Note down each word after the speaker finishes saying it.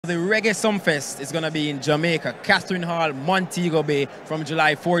The Reggae Sumfest is going to be in Jamaica, Catherine Hall, Montego Bay from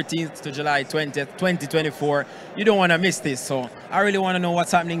July 14th to July 20th, 2024. You don't want to miss this, so I really want to know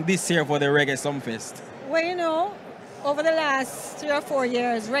what's happening this year for the Reggae Sumfest. Well, you know, over the last 3 or 4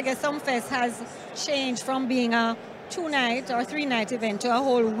 years, Reggae Sumfest has changed from being a 2-night or 3-night event to a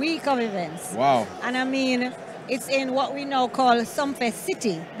whole week of events. Wow. And I mean, it's in what we now call Sumfest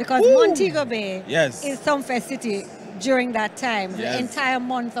City, because Ooh. Montego Bay is Sumfest City during that time, the entire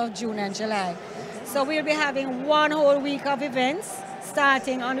month of June and July. So we'll be having one whole week of events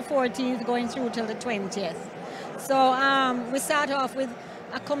starting on the 14th going through till the 20th. So we start off with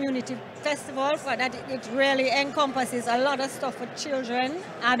a community festival for that it really encompasses a lot of stuff for children,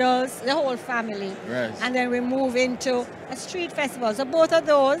 adults, the whole family. Right. And then we move into a street festival. So both of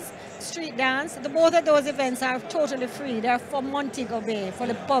those, street dance, both of those events are totally free. They're for Montego Bay, for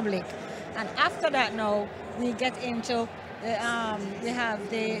the public. And after that now, we get into the, we have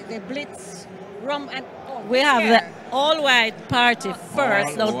the Blitz rum and we have the all-white party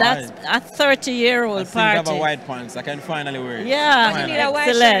first. Now that's a 30-year-old party. I have a white pants. I can finally wear it. Yeah, you need a white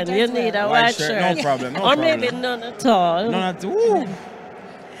excellent. shirt. You need a white shirt. No problem. No or problem. maybe none at all. None at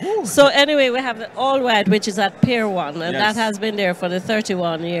all. So anyway, we have the all-white, which is at Pier 1, and that has been there for the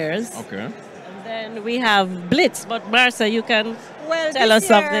 31 years. Okay. And then we have Blitz, but Marcia, you can tell us this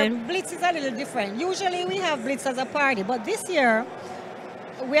year, something. Blitz is a little different. Usually we have Blitz as a party, but this year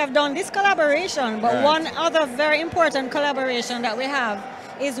we have done this collaboration, but one other very important collaboration that we have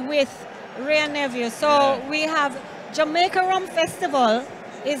is with Ray and Nephew. So we have Jamaica Rum Festival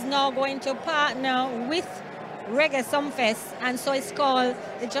is now going to partner with Reggae Sumfest, and so it's called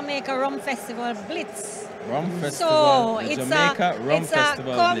the Jamaica Rum Festival Blitz. Rum Festival, so the it's Jamaica Rum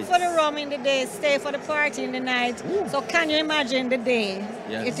Festival come Blitz. for the rum in the day, stay for the party in the night. Ooh. So can you imagine the day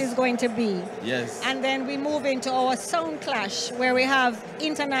it is going to be? Yes. And then we move into our sound clash, where we have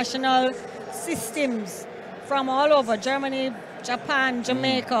international systems from all over, Germany, Japan,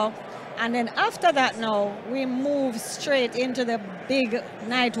 Jamaica. And then after that now, we move straight into the big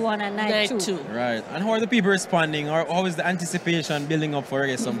night 1 and night two. Right. And how are the people responding? Or how is the anticipation building up for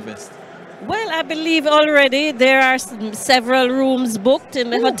Reggae Sumfest? Well, I believe already there are several rooms booked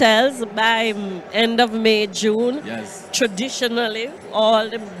in the hotels by end of May, June. Yes. Traditionally,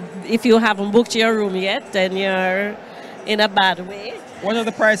 if you haven't booked your room yet, then you're in a bad way. What are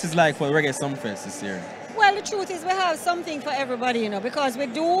the prices like for Reggae Sumfest this year? Well, the truth is we have something for everybody, you know, because we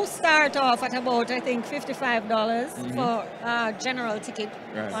do start off at about, I think, $55 for general ticket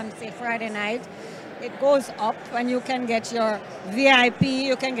on, say, Friday night. It goes up, and you can get your VIP,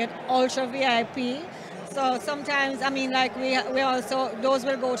 you can get ultra VIP. So sometimes, I mean, like we also, those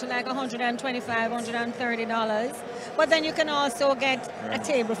will go to like $125, $130. But then you can also get a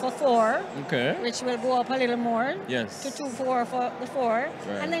table for 4, which will go up a little more to 2-4 for the 4.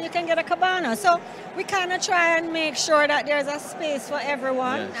 And then you can get a cabana. So we kind of try and make sure that there's a space for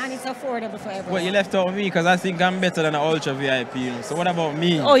everyone and it's affordable for everyone. Well, you left out me because I think I'm better than an ultra VIP. You know? So what about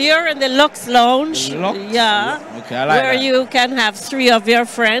me? Oh, you're in the Lux Lounge. Lux? Yeah. Okay, I like where that. you can have 3 of your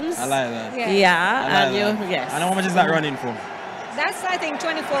friends. I like that. Yeah, and And how much is that running for? That's, I think,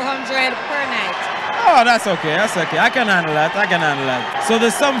 $2,400 per night. Oh, that's okay. That's okay. I can handle that. I can handle that. So the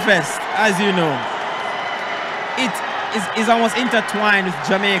Sumfest, as you know, it is almost intertwined with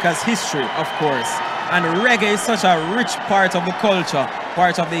Jamaica's history, of course. And reggae is such a rich part of the culture,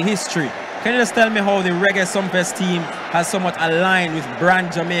 part of the history. Can you just tell me how the Reggae Sumfest team has somewhat aligned with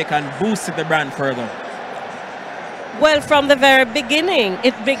brand Jamaica and boosted the brand further? Well, from the very beginning,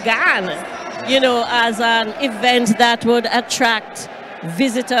 it began, you know, as an event that would attract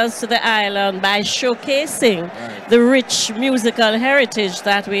visitors to the island by showcasing the rich musical heritage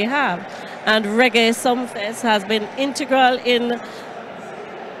that we have. And Reggae Sumfest has been integral in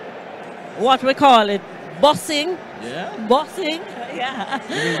what we call it, bossing,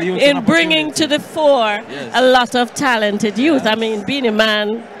 in bringing to the fore a lot of talented youth. I mean, Beanie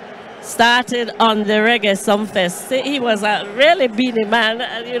Man started on the Reggae Sumfest. He was a really Beanie Man,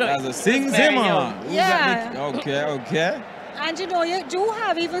 you know. As a sing-zimmer. Okay. And you know, you do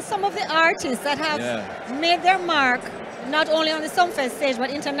have even some of the artists that have made their mark not only on the Sumfest stage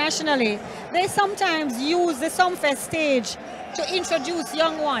but internationally. They sometimes use the Sumfest stage to introduce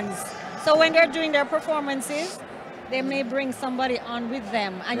young ones. So when they're doing their performances, they may bring somebody on with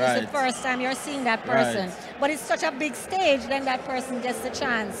them, and it's the first time you're seeing that person. But it's such a big stage, then that person gets the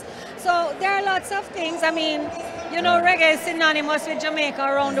chance. So there are lots of things. I mean, you know, reggae is synonymous with Jamaica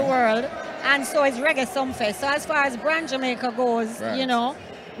around the world, and so is Reggae Sumfest. So as far as brand Jamaica goes, you know,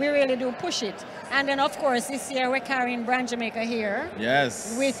 we really do push it. And then, of course, this year we're carrying brand Jamaica here.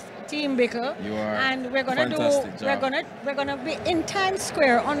 Yes. With Team Bickle. You are and we're gonna we're gonna be in Times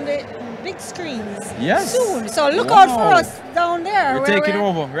Square on the big screens soon. So look out for us down there. We're taking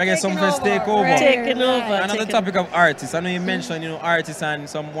over. Reggae Sumfest take over. Taking over. And on the topic of artists, I know you mentioned, you know, artists and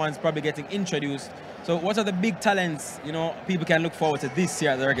someone's probably getting introduced. So what are the big talents, you know, people can look forward to this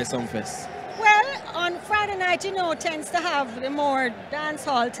year at the Reggae Sumfest? Well, on Friday night, you know, tends to have the more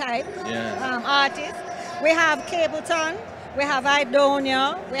dancehall type artists. We have Capleton, we have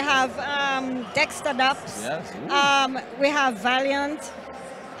Idonia, we have Dexter Dubs, we have Valiant,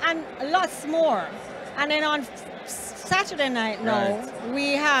 and lots more. And then on Saturday night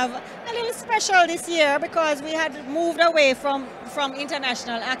we have a little special this year because we had moved away from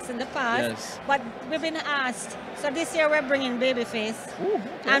international acts in the past, but we've been asked. So this year we're bringing Babyface,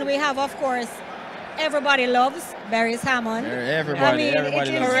 and we have, of course, everybody loves Barry's Hammond. Everybody loves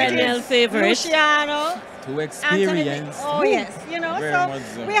perennial favorite. Luciano. To experience. You know,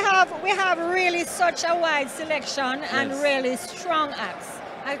 so we have really such a wide selection and really strong acts.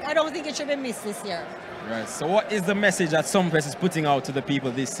 I don't think it should be missed this year. Right. So what is the message that Sumfest is putting out to the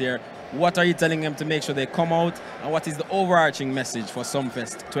people this year? What are you telling them to make sure they come out? And what is the overarching message for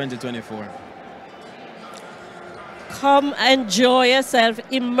Sumfest 2024? Come enjoy yourself,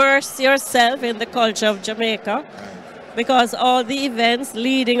 immerse yourself in the culture of Jamaica, because all the events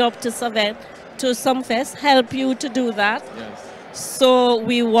leading up to Sumfest help you to do that. So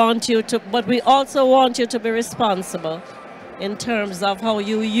we want you to, but we also want you to be responsible in terms of how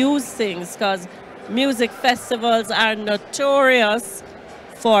you use things, because music festivals are notorious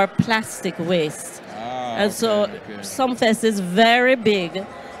for plastic waste. And so Sumfest is very big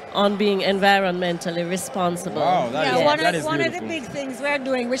on being environmentally responsible. Wow, that is one of the big things we're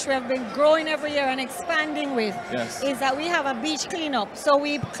doing, which we have been growing every year and expanding with, is that we have a beach cleanup. So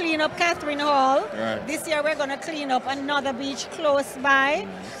we clean up Catherine Hall. This year we're going to clean up another beach close by,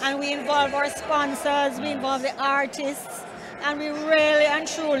 and we involve our sponsors, we involve the artists, and we really and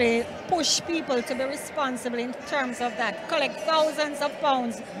truly push people to be responsible in terms of that. Collect thousands of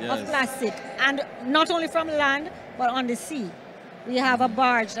pounds of plastic, and not only from land, but on the sea. We have a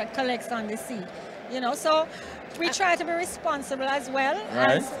barge that collects on the sea, you know, so we try to be responsible as well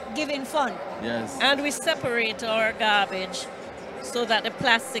as giving fun. And we separate our garbage so that the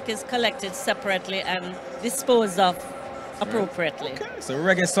plastic is collected separately and disposed of appropriately. So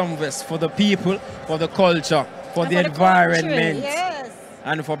Reggae Sumfest for the people, for the culture, for the environment,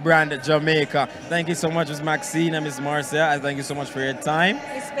 and for brand Jamaica. Thank you so much, Ms. Maxine and Ms. Marcia. I thank you so much for your time.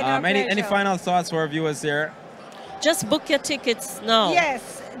 It's been any final thoughts for our viewers here? Just book your tickets now.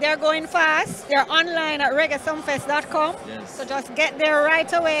 Yes, they're going fast. They're online at reggaesumfest.com. So just get there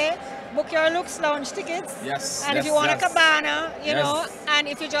right away. Book your Lux Lounge tickets. And if you want a cabana, you know, and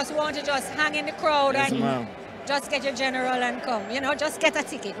if you just want to just hang in the crowd and just get your general and come, you know, just get a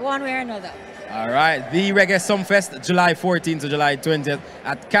ticket one way or another. All right, the Reggae Sumfest, July 14th to July 20th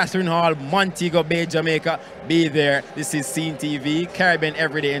at Catherine Hall, Montego Bay, Jamaica. Be there. This is CEEN TV, Caribbean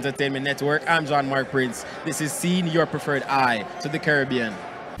Everyday Entertainment Network. I'm John Mark Prince. This is CEEN, your preferred eye to the Caribbean.